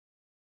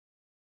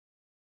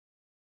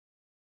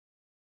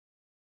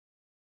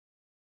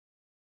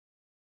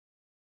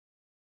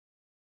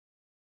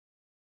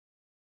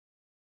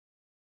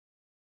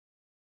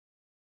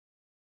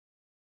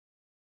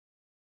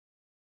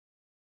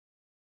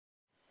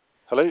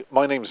Hello,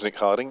 my name is Nick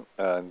Harding,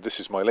 and this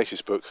is my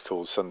latest book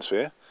called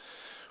Sunsphere,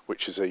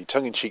 which is a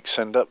tongue-in-cheek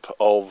send-up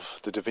of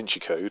the Da Vinci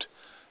Code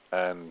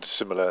and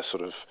similar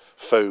sort of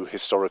faux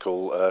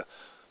historical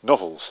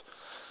novels.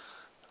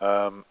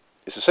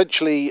 It's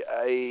essentially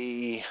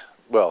I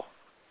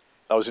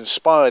was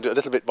inspired a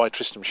little bit by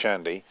Tristram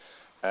Shandy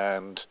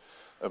and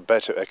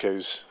Umberto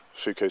Eco's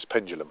Foucault's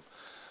Pendulum.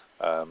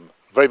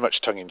 Very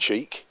much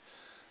tongue-in-cheek,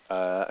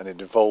 and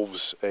it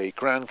involves a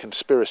grand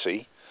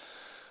conspiracy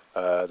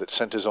that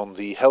centres on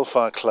the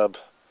Hellfire Club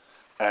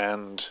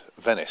and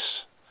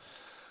Venice.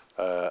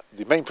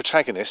 The main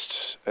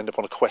protagonists end up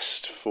on a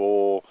quest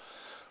on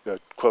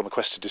a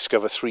quest to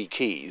discover 3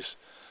 keys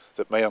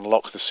that may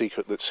unlock the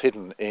secret that's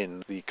hidden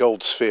in the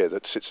gold sphere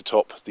that sits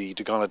atop the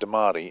Dogana de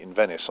Mari in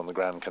Venice on the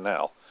Grand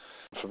Canal.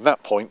 From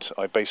that point,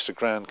 I based a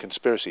grand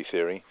conspiracy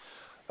theory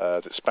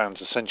that spans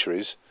the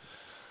centuries,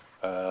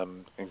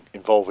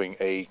 involving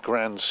a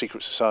grand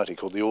secret society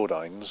called the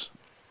Ordines,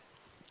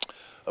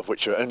 of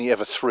which there are only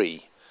ever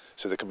 3,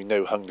 so there can be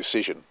no hung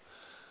decision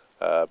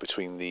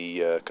between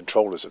the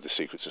controllers of the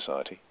secret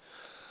society.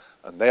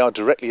 And they are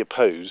directly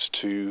opposed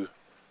to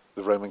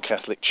the Roman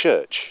Catholic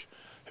Church,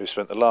 who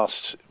spent the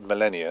last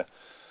millennia,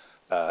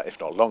 if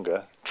not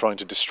longer, trying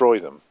to destroy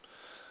them.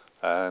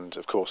 And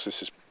of course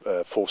this has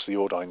forced the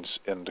Ordines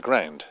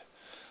underground.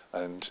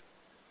 And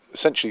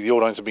essentially the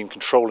Ordines have been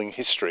controlling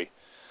history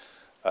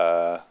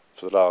for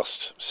the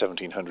last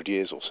 1700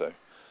 years or so.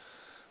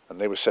 And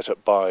they were set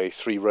up by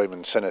 3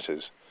 Roman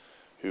senators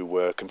who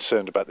were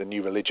concerned about the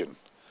new religion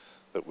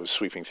that was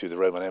sweeping through the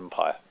Roman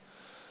Empire,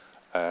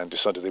 and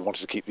decided they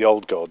wanted to keep the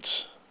old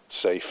gods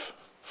safe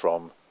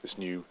from this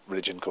new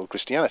religion called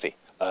Christianity.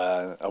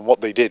 And what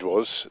they did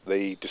was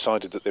they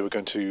decided that they were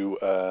going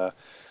to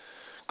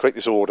create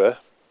this order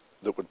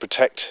that would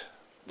protect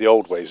the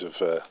old ways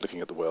of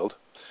looking at the world.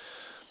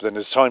 But then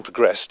as time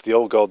progressed, the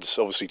old gods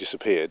obviously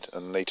disappeared,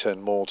 and they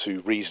turned more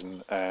to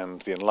reason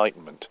and the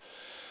Enlightenment.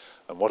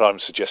 And what I'm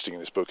suggesting in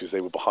this book is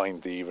they were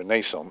behind the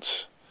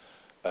Renaissance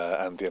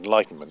and the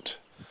Enlightenment,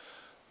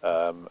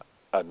 and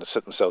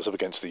set themselves up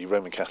against the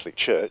Roman Catholic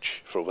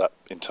Church for all that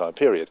entire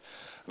period.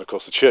 And of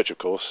course the Church, of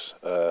course,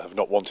 have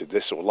not wanted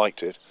this or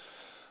liked it,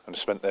 and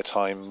spent their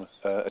time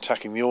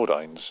attacking the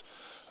Ordines.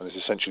 And there's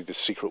essentially this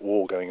secret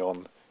war going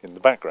on in the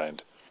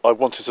background. I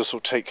wanted to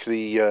sort of take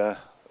the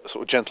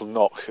sort of gentle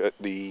knock at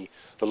the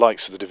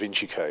likes of the Da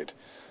Vinci Code.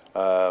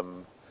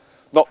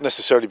 Not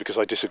necessarily because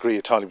I disagree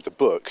entirely with the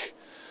book,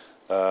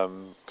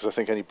 because I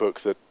think any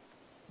book that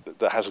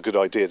has a good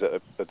idea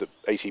that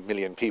 80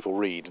 million people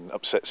read and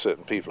upsets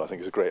certain people, I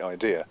think is a great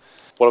idea.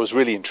 What I was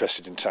really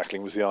interested in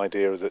tackling was the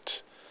idea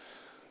that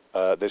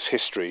there's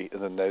history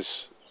and then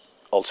there's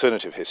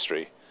alternative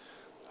history,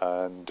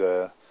 and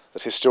that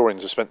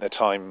historians have spent their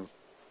time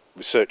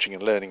researching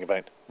and learning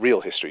about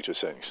real history to a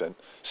certain extent,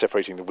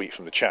 separating the wheat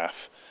from the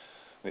chaff.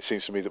 And it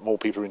seems to me that more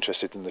people are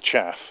interested in the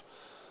chaff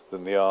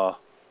than they are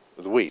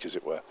the wheat, as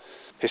it were.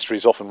 History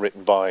is often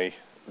written by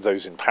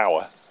those in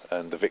power,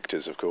 and the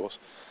victors, of course,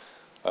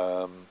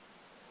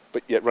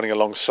 but yet running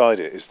alongside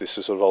it is this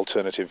sort of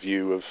alternative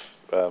view of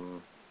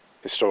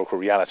historical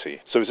reality.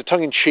 So it's a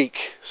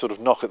tongue-in-cheek sort of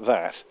knock at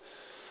that,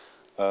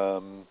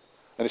 and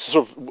it's a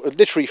sort of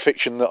literary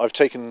fiction that I've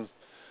taken,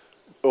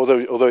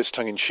 although it's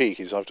tongue-in-cheek,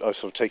 I've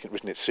sort of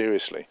written it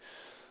seriously,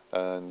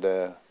 and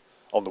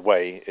on the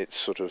way it's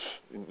sort of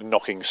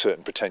knocking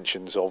certain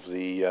pretensions of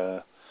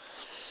the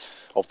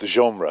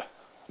genre.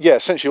 Yeah,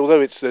 essentially,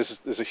 although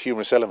there's a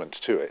humorous element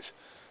to it,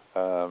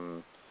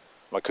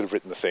 I could have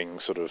written the thing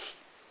sort of,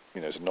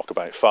 as a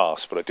knockabout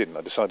farce, but I didn't.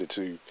 I decided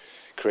to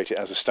create it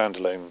as a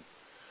standalone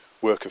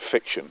work of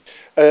fiction.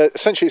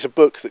 Essentially, it's a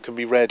book that can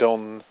be read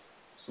on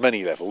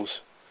many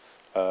levels.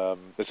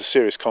 There's a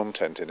serious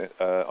content in it.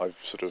 I've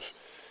sort of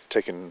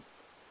taken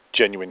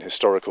genuine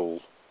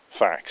historical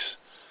facts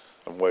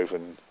and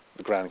woven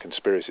the grand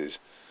conspiracies.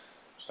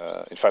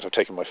 In fact, I've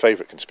taken my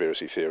favourite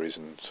conspiracy theories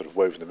and sort of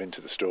woven them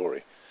into the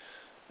story.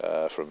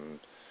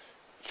 From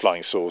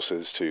flying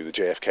saucers to the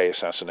JFK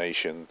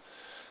assassination,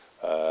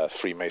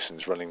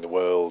 Freemasons running the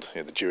world,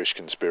 the Jewish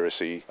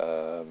conspiracy,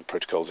 the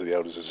Protocols of the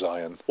Elders of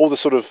Zion, all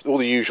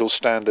the usual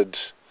standard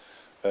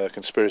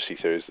conspiracy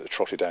theories that are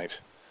trotted out.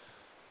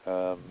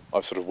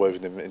 I've sort of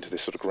woven them into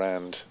this sort of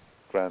grand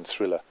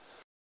thriller.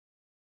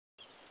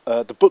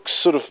 The book's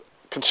sort of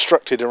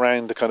constructed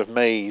around a kind of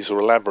maze or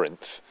a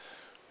labyrinth,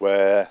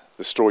 where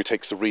the story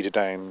takes the reader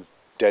down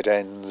dead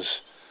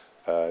ends,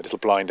 little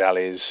blind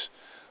alleys,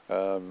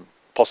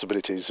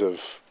 possibilities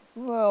of,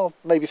 well,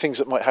 maybe things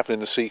that might happen in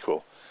the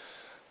sequel.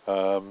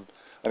 And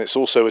it's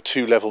also a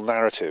 2-level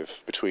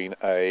narrative between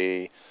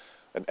an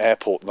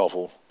airport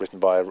novel written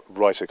by a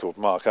writer called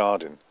Mark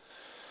Arden,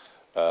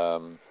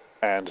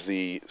 and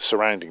the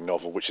surrounding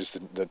novel, which is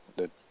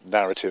the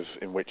narrative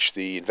in which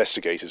the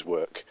investigators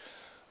work.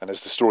 And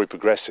as the story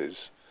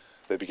progresses,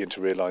 they begin to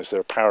realise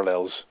there are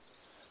parallels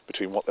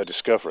between what they're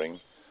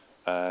discovering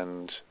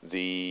and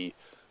the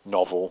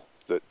novel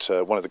that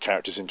one of the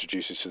characters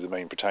introduces to the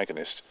main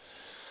protagonist.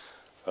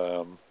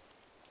 And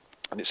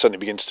it suddenly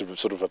begins to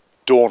sort of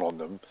dawn on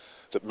them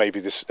that maybe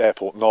this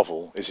airport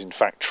novel is in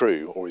fact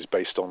true or is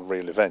based on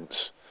real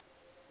events.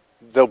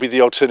 There'll be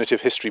the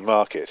alternative history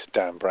market,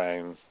 Dan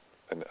Brown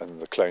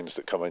and the clones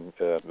that come in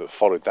that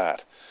followed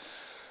that.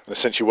 And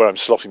essentially where I'm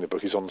slotting the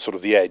book is on sort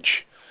of the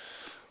edge.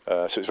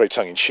 So it's very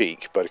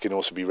tongue-in-cheek, but it can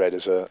also be read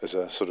as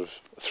a sort of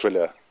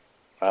thriller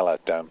a la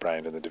Dan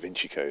Brown and the Da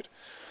Vinci Code.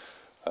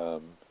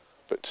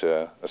 But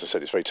as I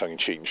said, it's very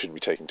tongue-in-cheek and shouldn't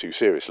be taken too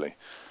seriously,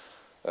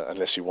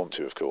 unless you want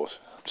to, of course.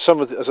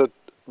 As I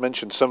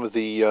mentioned, some of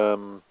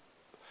the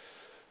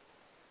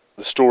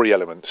story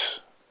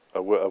elements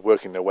are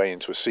working their way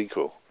into a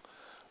sequel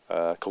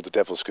called The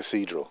Devil's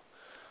Cathedral,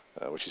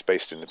 which is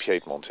based in the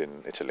Piedmont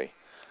in Italy.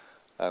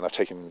 And I've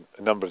taken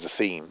a number of the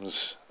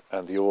themes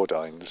and the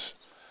Ordines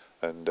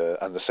and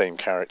the same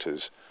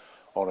characters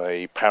on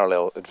a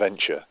parallel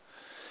adventure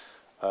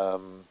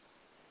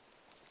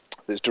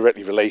that's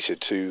directly related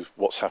to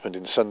what's happened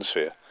in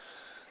Sunsphere.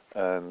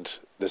 And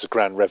there's a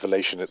grand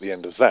revelation at the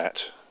end of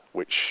that,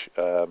 which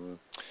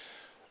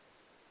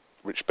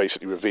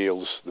basically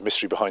reveals the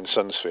mystery behind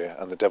Sunsphere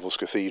and the Devil's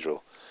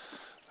Cathedral.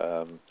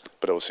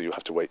 But obviously you'll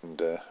have to wait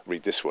and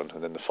read this one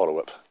and then the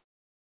follow-up.